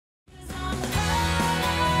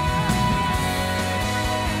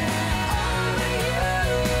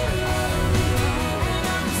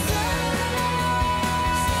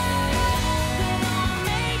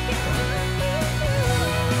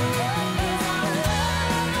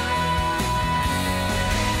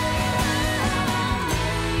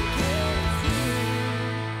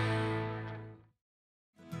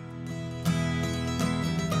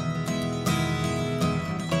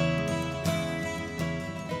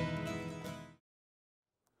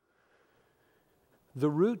The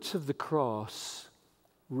roots of the cross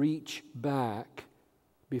reach back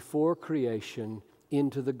before creation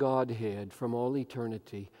into the Godhead from all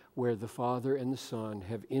eternity, where the Father and the Son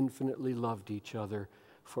have infinitely loved each other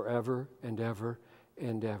forever and ever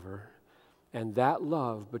and ever. And that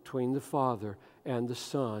love between the Father and the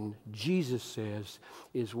Son, Jesus says,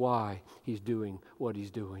 is why He's doing what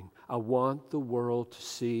He's doing. I want the world to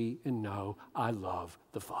see and know I love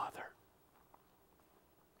the Father.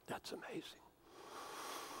 That's amazing.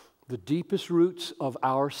 The deepest roots of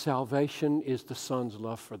our salvation is the Son's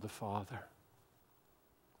love for the Father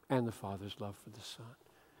and the Father's love for the Son,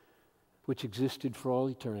 which existed for all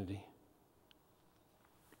eternity.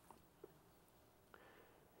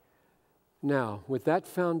 Now, with that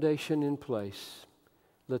foundation in place,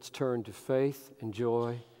 let's turn to faith and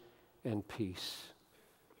joy and peace.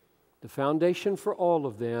 The foundation for all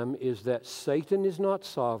of them is that Satan is not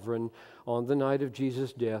sovereign on the night of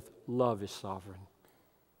Jesus' death. Love is sovereign.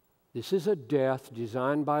 This is a death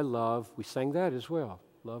designed by love. We sang that as well.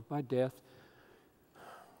 Love by death.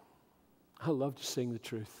 I love to sing the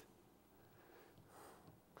truth.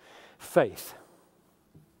 Faith.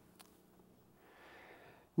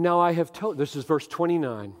 Now I have told, this is verse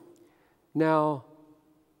 29. Now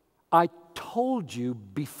I told you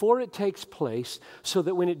before it takes place, so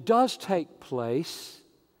that when it does take place,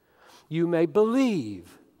 you may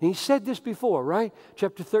believe. And he said this before, right?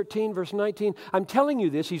 Chapter 13, verse 19. I'm telling you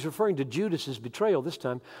this. He's referring to Judas's betrayal this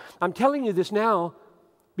time. I'm telling you this now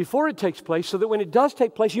before it takes place, so that when it does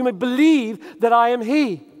take place, you may believe that I am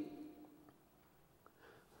He.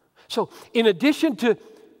 So, in addition to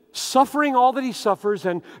suffering all that He suffers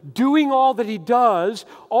and doing all that He does,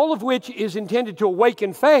 all of which is intended to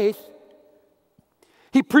awaken faith,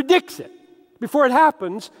 He predicts it before it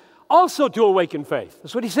happens, also to awaken faith.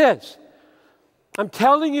 That's what He says. I'm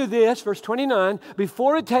telling you this, verse 29,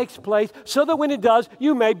 before it takes place, so that when it does,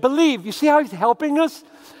 you may believe. You see how He's helping us?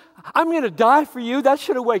 I'm going to die for you. That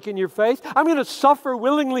should awaken your faith. I'm going to suffer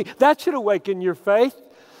willingly. That should awaken your faith.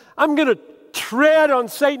 I'm going to tread on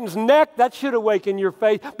Satan's neck. That should awaken your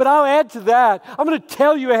faith. But I'll add to that. I'm going to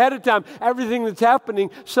tell you ahead of time everything that's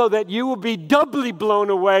happening so that you will be doubly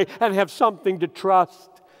blown away and have something to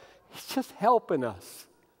trust. He's just helping us.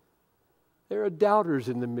 There are doubters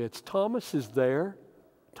in the midst. Thomas is there.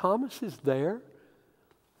 Thomas is there.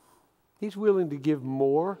 He's willing to give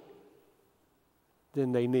more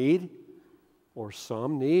than they need, or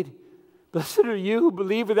some need. Blessed are you who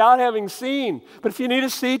believe without having seen. But if you need to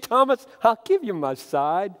see, Thomas, I'll give you my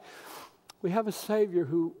side. We have a Savior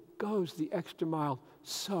who goes the extra mile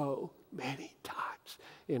so many times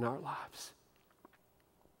in our lives.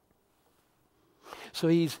 So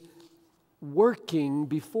He's working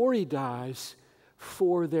before He dies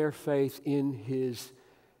for their faith in His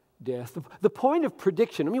death. The point of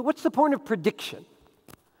prediction, I mean, what's the point of prediction?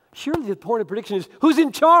 Surely the point of prediction is who's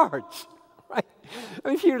in charge, right?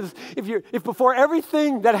 I mean, if before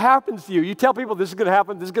everything that happens to you, you tell people this is going to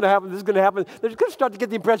happen, this is going to happen, this is going to happen, they're going to start to get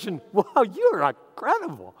the impression, wow, you're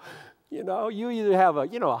incredible. You know, you either have a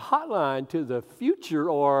hotline to the future,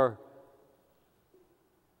 or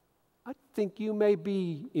I think you may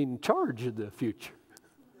be in charge of the future,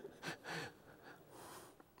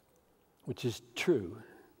 which is true.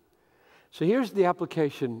 So here's the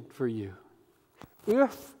application for you.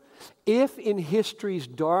 If in history's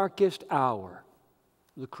darkest hour,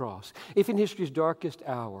 the cross, if in history's darkest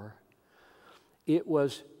hour, it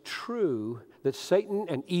was true that Satan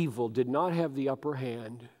and evil did not have the upper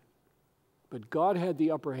hand, but God had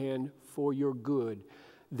the upper hand for your good,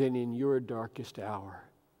 then in your darkest hour,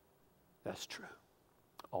 that's true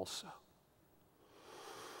also.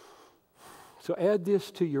 So add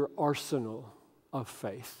this to your arsenal of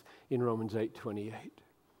faith in Romans 8:28.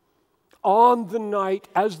 On the night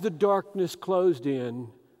as the darkness closed in,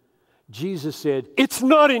 Jesus said, it's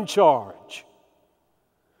not in charge.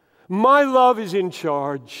 My love is in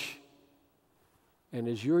charge. And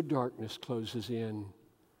as your darkness closes in,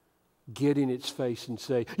 get in its face and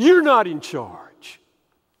say, you're not in charge.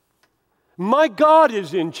 My God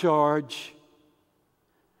is in charge.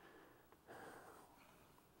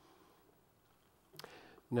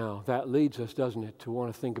 Now, that leads us, doesn't it, to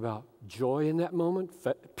want to think about joy in that moment,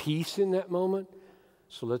 peace in that moment.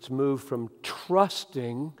 So let's move from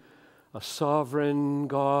trusting a sovereign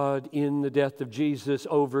God in the death of Jesus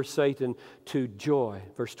over Satan to joy.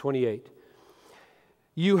 Verse 28.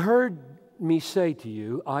 You heard me say to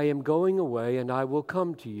you, I am going away and I will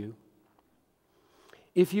come to you.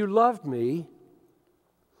 If you loved me,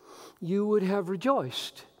 you would have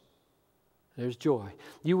rejoiced. There's joy.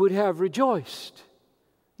 You would have rejoiced.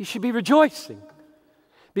 You should be rejoicing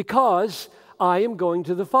because I am going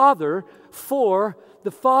to the Father, for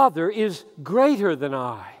the Father is greater than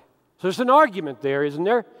I. So there's an argument there, isn't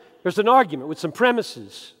there? There's an argument with some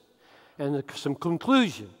premises and some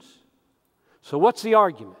conclusions. So what's the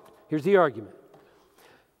argument? Here's the argument.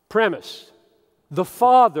 Premise: the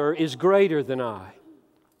Father is greater than I.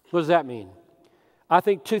 What does that mean? I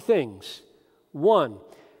think two things. One,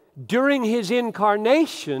 during His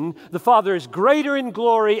incarnation, the Father is greater in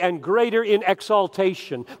glory and greater in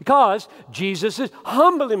exaltation because Jesus has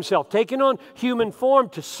humbled Himself, taken on human form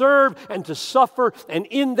to serve and to suffer. And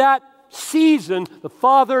in that season, the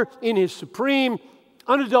Father, in His supreme,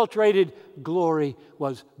 unadulterated glory,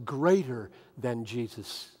 was greater than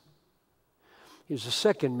Jesus. Here's the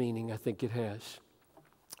second meaning I think it has.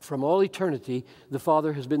 From all eternity, the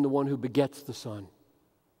Father has been the one who begets the Son.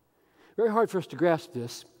 Very hard for us to grasp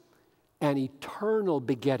this. An eternal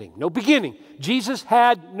begetting. No beginning. Jesus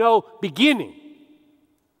had no beginning.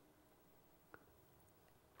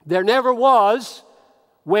 There never was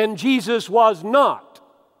when Jesus was not.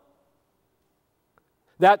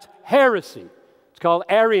 That's heresy. It's called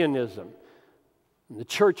Arianism. And the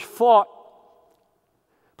church fought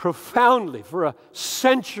profoundly for a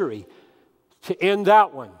century to end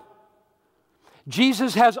that one.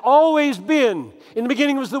 Jesus has always been. In the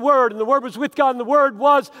beginning was the Word, and the Word was with God, and the Word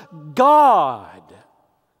was God.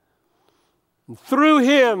 And through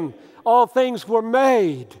Him all things were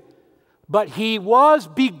made. But He was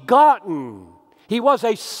begotten. He was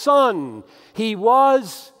a Son. He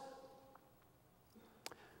was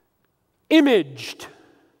imaged.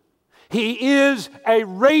 He is a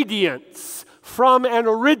radiance from an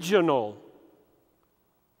original,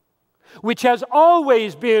 which has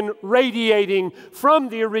always been radiating from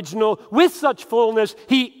the original with such fullness.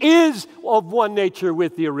 He is of one nature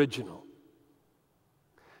with the original.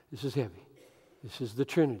 This is heavy. This is the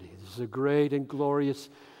Trinity. This is a great and glorious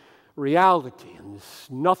reality. And there's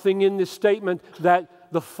nothing in this statement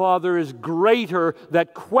that the Father is greater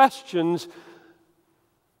that questions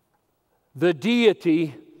the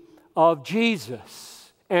deity of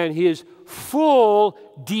Jesus and His full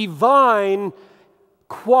divine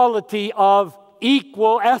quality of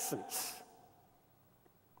equal essence.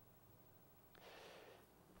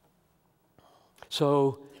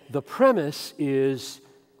 So the premise is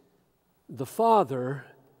the Father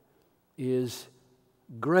is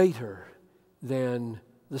greater than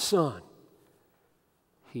the Son.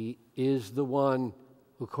 He is the one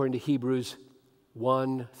who, according to Hebrews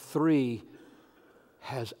 1:3,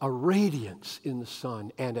 has a radiance in the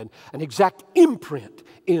Son and an exact imprint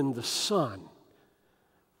in the Son.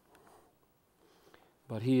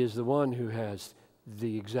 But He is the one who has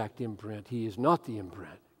the exact imprint. He is not the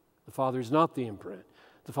imprint. The Father is not the imprint.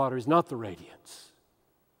 The Father is not the radiance.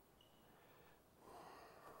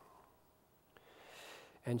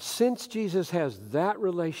 And since Jesus has that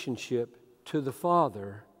relationship to the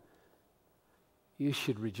Father, you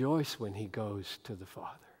should rejoice when He goes to the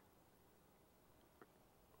Father.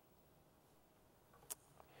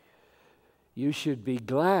 You should be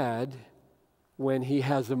glad when He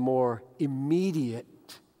has a more immediate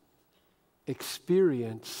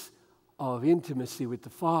experience of intimacy with the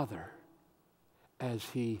Father as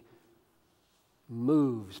He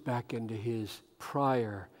moves back into His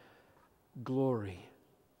prior glory.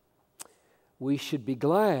 We should be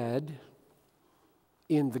glad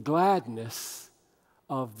in the gladness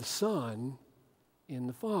of the Son in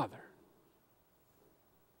the Father.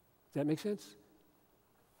 Does that make sense?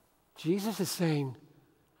 Jesus is saying,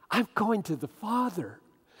 I'm going to the Father.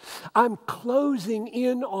 I'm closing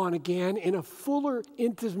in on again in a fuller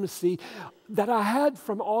intimacy that I had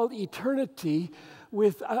from all eternity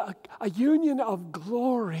with a union of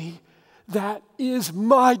glory that is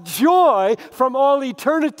my joy from all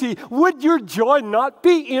eternity. Would your joy not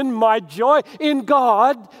be in my joy in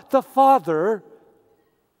God the Father?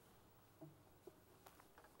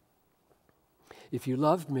 If you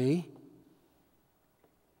loved me,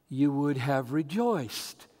 you would have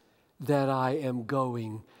rejoiced that I am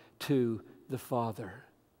going to the Father.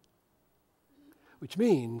 Which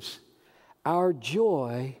means our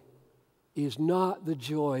joy is not the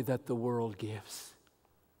joy that the world gives.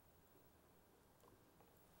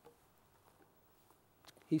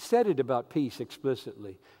 He said it about peace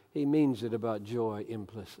explicitly. He means it about joy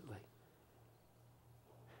implicitly.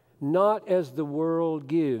 Not as the world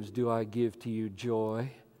gives do I give to you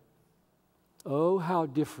joy. Oh, how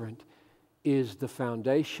different is the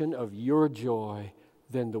foundation of your joy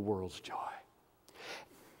than the world's joy.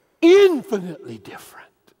 Infinitely different.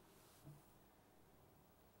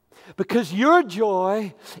 Because your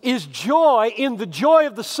joy is joy in the joy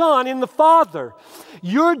of the Son in the Father.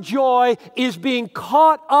 Your joy is being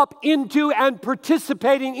caught up into and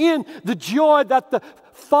participating in the joy that the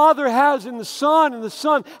Father has in the Son and the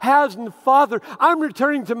Son has in the Father. I'm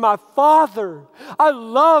returning to my Father. I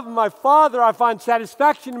love my Father. I find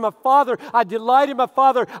satisfaction in my Father. I delight in my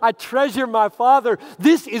Father. I treasure my Father.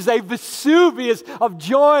 This is a Vesuvius of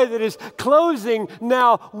joy that is closing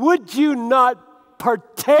now. Would you not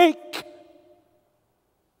partake?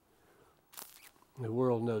 The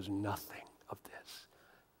world knows nothing of this.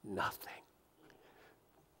 Nothing.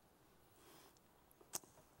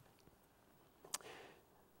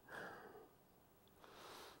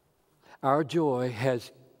 Our joy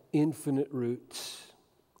has infinite roots.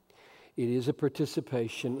 It is a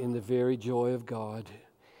participation in the very joy of God,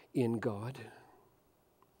 in God.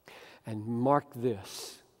 And mark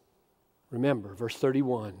this. Remember, verse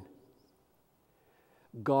 31.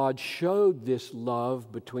 God showed this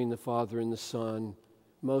love between the Father and the Son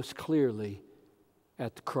most clearly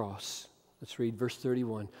at the cross. Let's read verse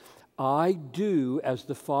 31. I do as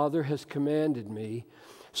the Father has commanded me,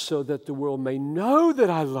 so that the world may know that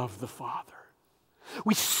I love the Father.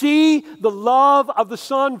 We see the love of the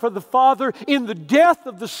Son for the Father in the death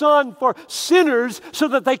of the Son for sinners, so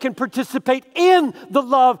that they can participate in the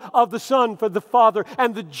love of the Son for the Father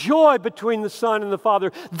and the joy between the Son and the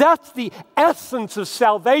Father. That's the essence of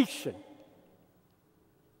salvation.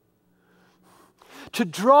 To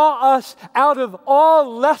draw us out of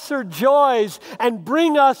all lesser joys and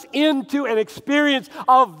bring us into an experience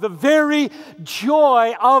of the very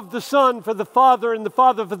joy of the Son for the Father and the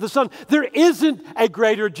Father for the Son. There isn't a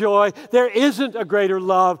greater joy, there isn't a greater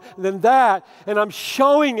love than that. And I'm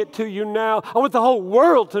showing it to you now. I want the whole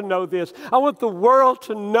world to know this. I want the world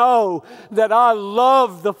to know that I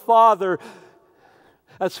love the Father.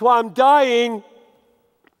 That's why I'm dying.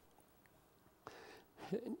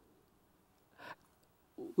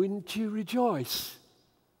 Wouldn't you rejoice?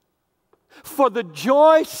 For the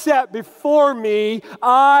joy set before me,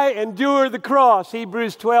 I endure the cross.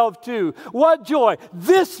 Hebrews 12:2. What joy?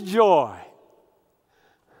 This joy.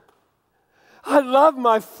 I love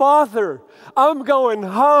my Father. I'm going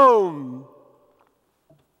home.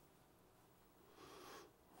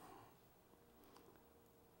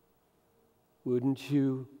 Wouldn't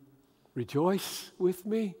you rejoice with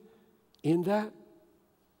me in that?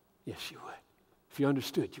 Yes, you would. If you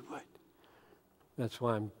understood, you would. That's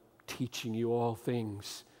why I'm teaching you all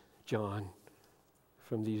things, John,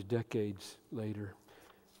 from these decades later.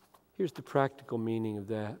 Here's the practical meaning of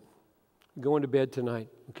that. You're going to bed tonight,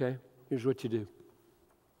 okay? Here's what you do.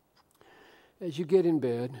 As you get in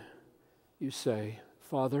bed, you say,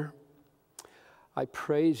 Father, I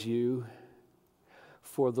praise you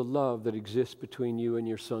for the love that exists between you and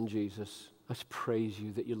your Son, Jesus. I praise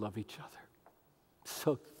you that you love each other.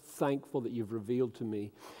 So thankful that you've revealed to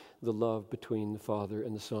me the love between the Father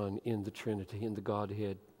and the Son in the Trinity, in the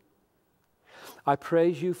Godhead. I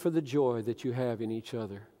praise you for the joy that you have in each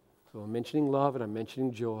other. So I'm mentioning love and I'm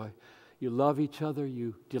mentioning joy. You love each other,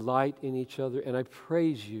 you delight in each other, and I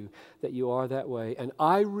praise you that you are that way. And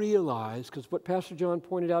I realize, because what Pastor John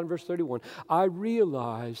pointed out in verse 31, I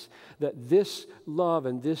realize that this love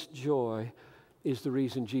and this joy is the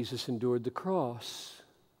reason Jesus endured the cross.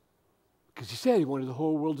 Because he said he wanted the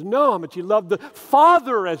whole world to know how much he loved the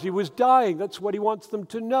Father as he was dying. That's what he wants them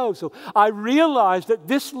to know. So I realize that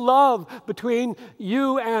this love between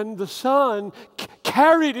you and the Son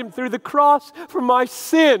carried him through the cross for my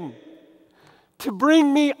sin, to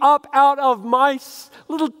bring me up out of my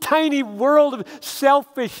little tiny world of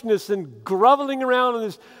selfishness and groveling around in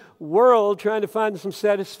this world trying to find some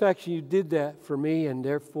satisfaction. You did that for me, and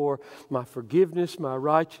therefore my forgiveness, my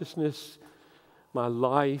righteousness, my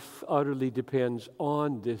life utterly depends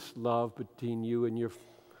on this love between you and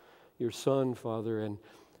your Son, Father, and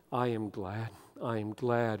I am glad. I am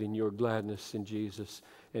glad in your gladness in Jesus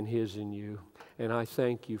and His in you. And I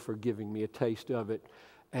thank you for giving me a taste of it.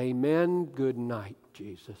 Amen. Good night,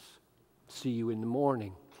 Jesus. See you in the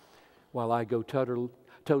morning while I go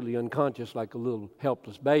totally unconscious like a little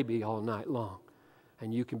helpless baby all night long.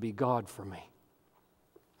 And you can be God for me.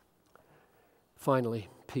 Finally,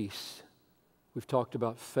 peace. We've talked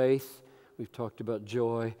about faith, we've talked about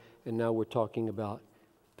joy, and now we're talking about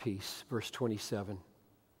peace. Verse 27.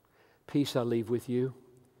 Peace I leave with you,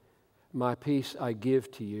 my peace I give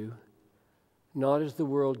to you. Not as the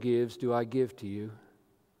world gives do I give to you.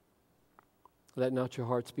 Let not your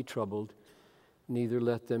hearts be troubled, neither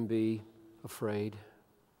let them be afraid.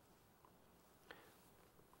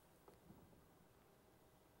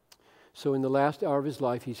 So in the last hour of his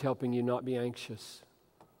life, he's helping you not be anxious.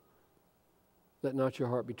 Let not your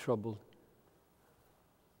heart be troubled.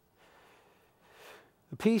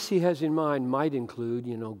 The peace he has in mind might include,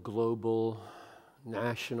 global,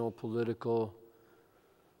 national, political,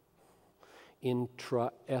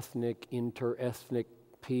 intra-ethnic, inter-ethnic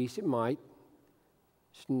peace. It might.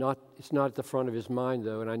 It's not at the front of his mind,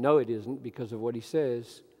 though, and I know it isn't because of what he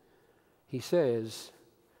says. He says,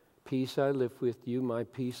 peace I live with you, my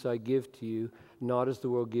peace I give to you, not as the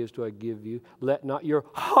world gives do I give you. Let not your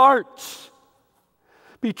hearts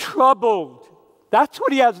be troubled. That's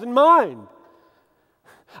what he has in mind.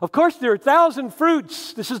 Of course, there are 1,000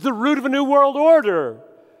 fruits. This is the root of a new world order.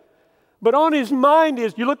 But on his mind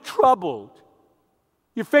is, you look troubled.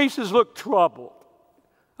 Your faces look troubled.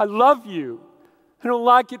 I love you. I don't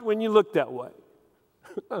like it when you look that way.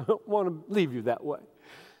 I don't want to leave you that way.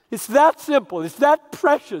 It's that simple. It's that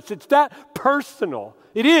precious. It's that personal.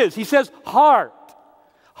 It is. He says heart.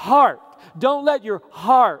 Heart. Don't let your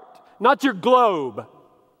heart, not your globe.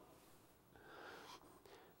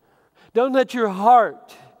 Don't let your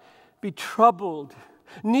heart be troubled.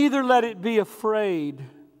 Neither let it be afraid.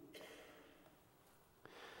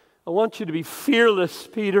 I want you to be fearless,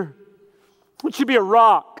 Peter. I want you to be a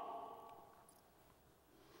rock.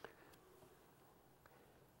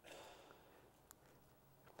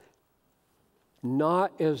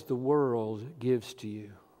 Not as the world gives to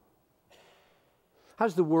you. How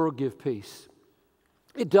does the world give peace?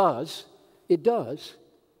 It does. It does.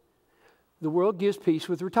 The world gives peace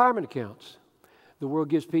with retirement accounts. The world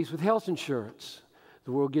gives peace with health insurance.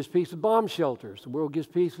 The world gives peace with bomb shelters. The world gives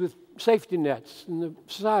peace with safety nets in the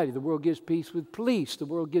society. The world gives peace with police. The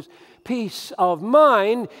world gives peace of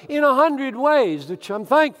mind in 100 ways, which I'm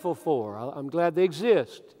thankful for. I'm glad they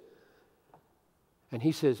exist. And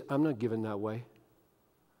he says, I'm not giving that way.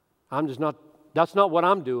 That's not what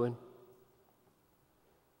I'm doing.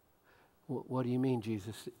 What do you mean,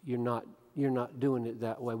 Jesus? You're not doing it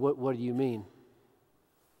that way. What do you mean?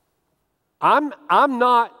 I'm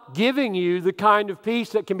not giving you the kind of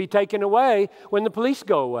peace that can be taken away when the police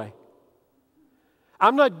go away.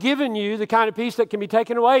 I'm not giving you the kind of peace that can be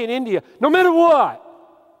taken away in India, no matter what.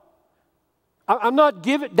 I'm not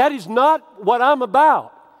giving, that is not what I'm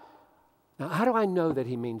about. Now, how do I know that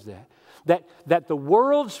he means that? That the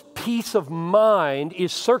world's peace of mind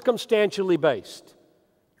is circumstantially based.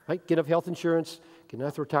 Right? Get enough health insurance, get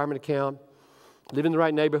enough retirement account, live in the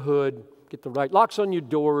right neighborhood, get the right locks on your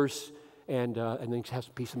doors, and then have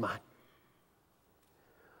some peace of mind.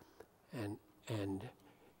 And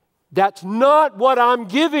that's not what I'm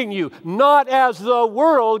giving you. Not as the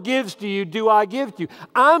world gives to you do I give to you.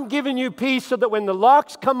 I'm giving you peace so that when the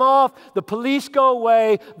locks come off, the police go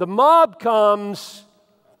away, the mob comes,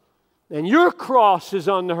 and your cross is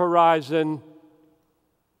on the horizon,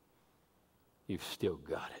 you've still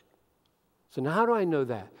got it. So now how do I know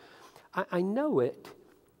that? I know it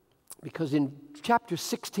because in chapter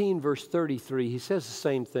 16, verse 33, he says the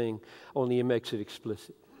same thing, only he makes it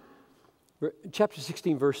explicit. Chapter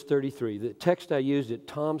 16, verse 33, the text I used at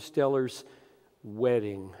Tom Steller's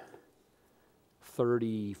wedding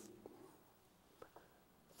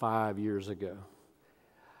 35 years ago.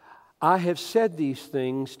 I have said these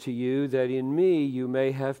things to you that in me you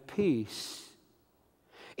may have peace.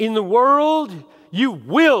 In the world you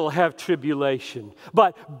will have tribulation,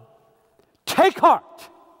 but take heart.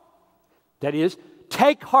 That is,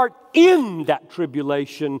 take heart in that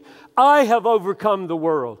tribulation. I have overcome the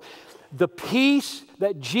world. The peace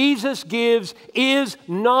that Jesus gives is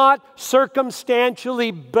not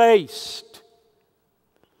circumstantially based.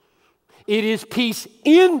 It is peace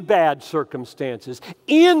in bad circumstances,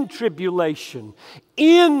 in tribulation,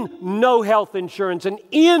 in no health insurance, and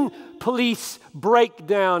in police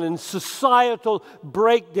breakdown and societal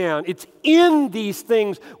breakdown. It's in these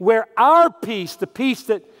things where our peace, the peace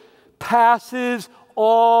that passes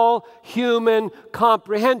all human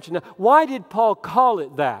comprehension. Now, why did Paul call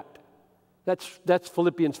it that? That's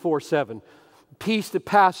Philippians 4:7. Peace that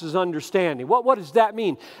passes understanding. What does that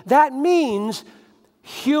mean? That means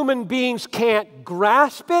human beings can't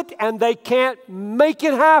grasp it and they can't make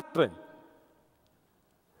it happen.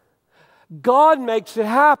 God makes it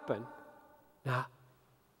happen. Now,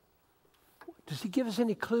 does he give us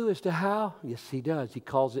any clue as to how? Yes, he does. He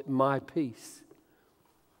calls it my peace.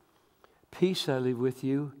 Peace I leave with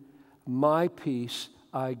you, my peace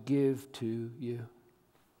I give to you.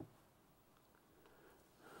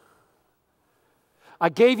 I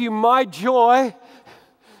gave you my joy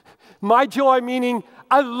meaning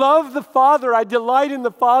I love the Father, I delight in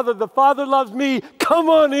the Father loves me. Come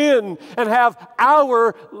on in and have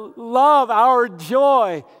our love, our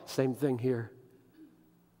joy. Same thing here.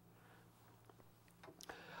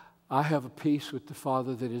 I have a peace with the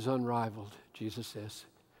Father that is unrivaled. Jesus says,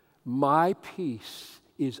 my peace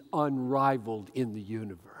is unrivaled in the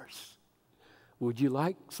universe. Would you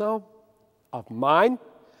like some of mine?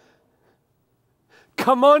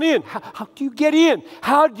 Come on in. How do you get in?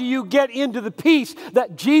 How do you get into the peace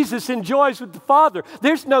that Jesus enjoys with the Father?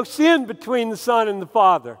 There's no sin between the Son and the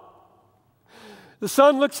Father. The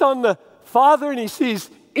Son looks on the Father and he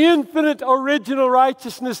sees infinite original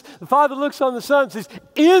righteousness. The Father looks on the Son and sees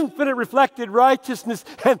infinite reflected righteousness.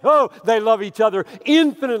 And oh, they love each other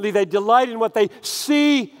infinitely. They delight in what they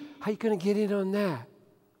see. How are you going to get in on that?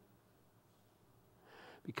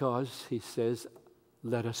 Because he says,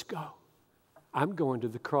 let us go. I'm going to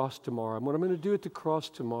the cross tomorrow. And what I'm going to do at the cross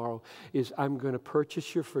tomorrow is I'm going to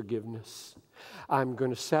purchase your forgiveness. I'm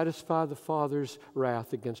going to satisfy the Father's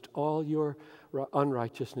wrath against all your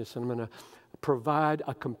unrighteousness. And I'm going to provide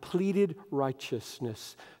a completed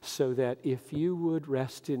righteousness so that if you would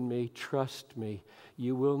rest in me, trust me,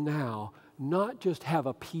 you will now not just have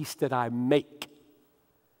a peace that I make,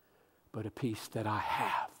 but a peace that I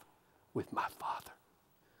have with my Father.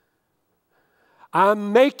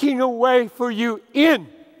 I'm making a way for you in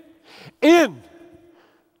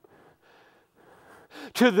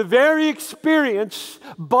to the very experience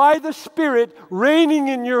by the Spirit reigning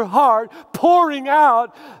in your heart, pouring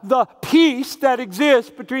out the peace that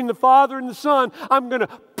exists between the Father and the Son. I'm going to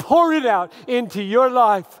pour it out into your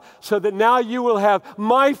life so that now you will have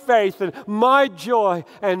my faith and my joy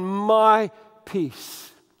and my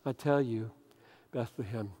peace. I tell you,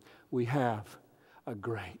 Bethlehem, we have a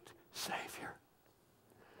great Savior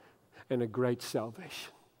and a great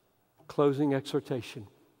salvation. Closing exhortation.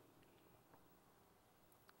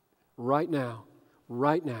 Right now,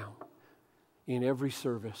 in every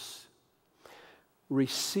service,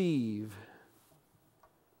 receive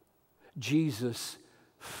Jesus'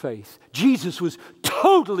 faith. Jesus was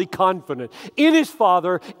totally confident in his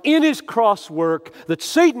Father, in his cross work, that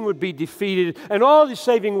Satan would be defeated and all his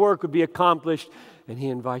saving work would be accomplished. And he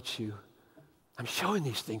invites you. I'm showing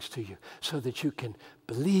these things to you so that you can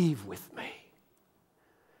believe with me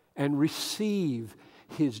and receive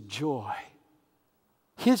his joy.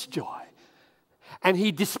 His joy. And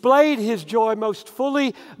he displayed his joy most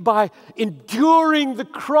fully by enduring the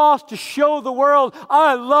cross to show the world,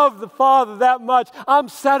 I love the Father that much. I'm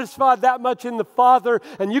satisfied that much in the Father.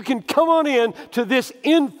 And you can come on in to this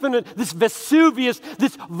infinite, this Vesuvius,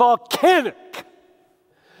 this volcanic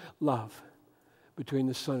love between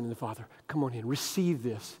the Son and the Father. Come on in. Receive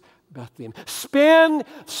this, Bethlehem. Spend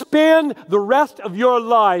the rest of your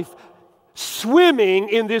life swimming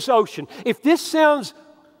in this ocean. If this sounds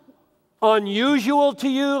unusual to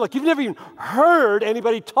you, like you've never even heard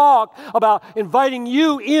anybody talk about inviting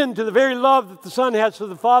you into the very love that the Son has for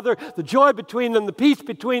the Father, the joy between them, the peace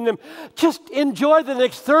between them, just enjoy the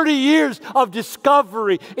next 30 years of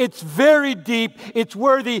discovery. It's very deep. It's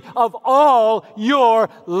worthy of all your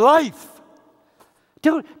life.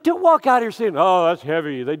 Don't walk out here saying, oh, that's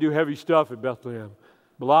heavy. They do heavy stuff at Bethlehem.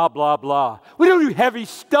 Blah, blah, blah. We don't do heavy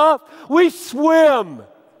stuff. We swim.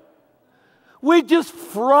 We just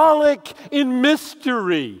frolic in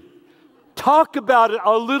mystery. Talk about it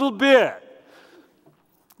a little bit.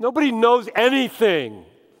 Nobody knows anything.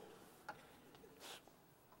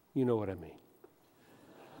 You know what I mean.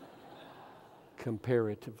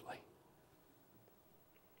 Comparatively.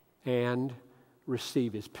 And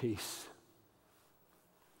receive his peace.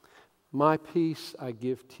 My peace I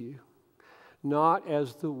give to you. Not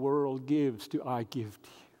as the world gives do I give to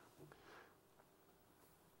you.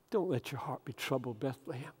 Don't let your heart be troubled,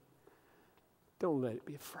 Bethlehem. Don't let it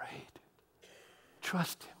be afraid.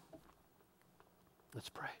 Trust him. Let's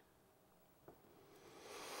pray.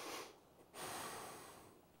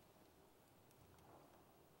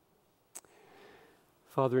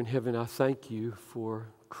 Father in heaven, I thank you for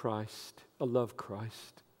Christ. I love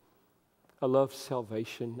Christ. I love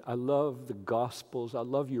salvation. I love the Gospels. I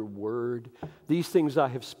love your word. These things I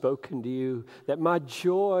have spoken to you, that my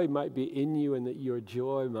joy might be in you and that your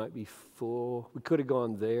joy might be full. We could have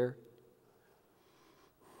gone there.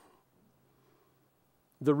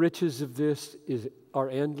 The riches of this are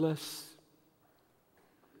endless.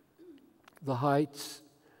 The heights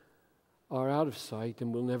are out of sight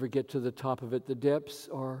and we'll never get to the top of it. The depths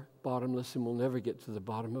are bottomless and we'll never get to the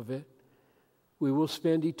bottom of it. We will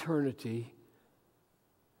spend eternity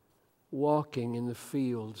walking in the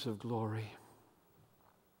fields of glory.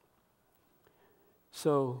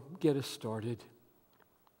 So get us started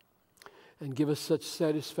and give us such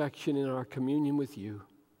satisfaction in our communion with you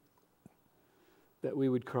that we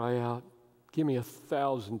would cry out, give me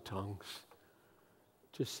 1,000 tongues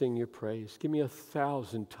to sing your praise. Give me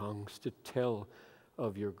 1,000 tongues to tell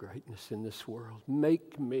of your greatness in this world.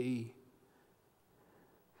 Make me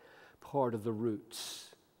part of the roots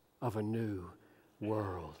of a new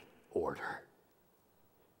world order.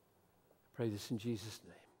 I pray this in Jesus'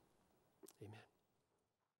 name.